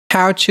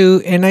How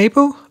to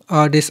enable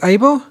or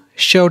disable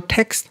Show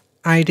Text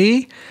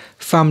ID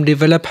from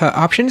developer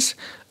options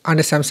on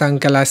the Samsung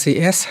Galaxy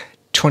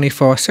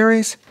S24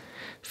 series.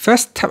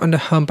 First, tap on the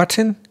Home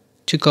button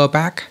to go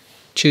back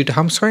to the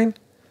home screen.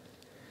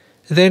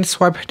 Then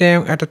swipe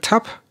down at the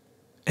top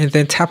and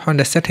then tap on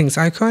the Settings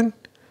icon.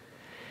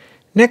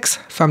 Next,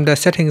 from the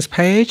Settings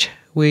page,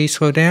 we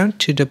scroll down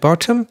to the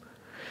bottom,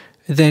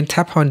 then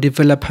tap on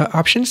Developer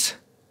Options.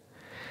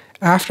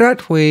 After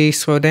that, we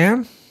scroll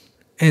down,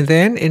 and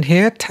then in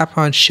here, tap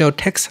on Show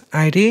Text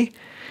ID.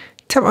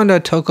 Tap on the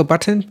toggle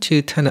button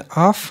to turn it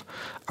off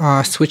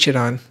or switch it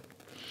on.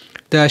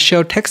 The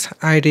Show Text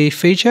ID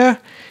feature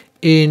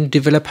in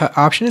Developer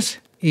Options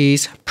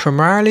is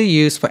primarily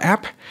used for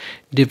app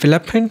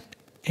development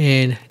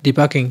and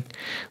debugging.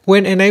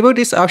 When enabled,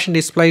 this option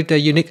displays the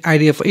unique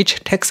ID for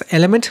each text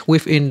element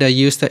within the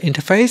user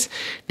interface.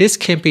 This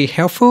can be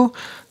helpful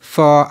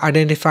for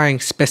identifying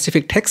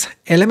specific text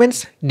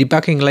elements,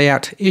 debugging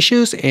layout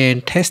issues,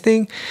 and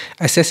testing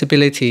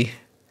accessibility.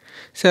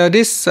 So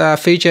this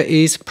feature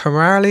is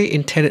primarily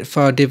intended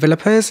for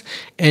developers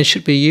and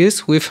should be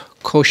used with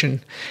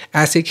caution,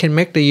 as it can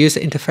make the user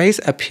interface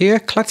appear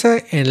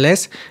cluttered and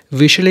less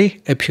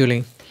visually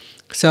appealing.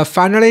 So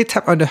finally,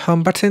 tap on the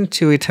Home button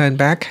to return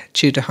back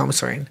to the home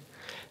screen.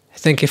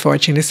 Thank you for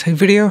watching this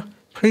video.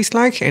 Please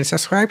like and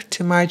subscribe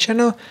to my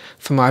channel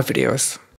for more videos.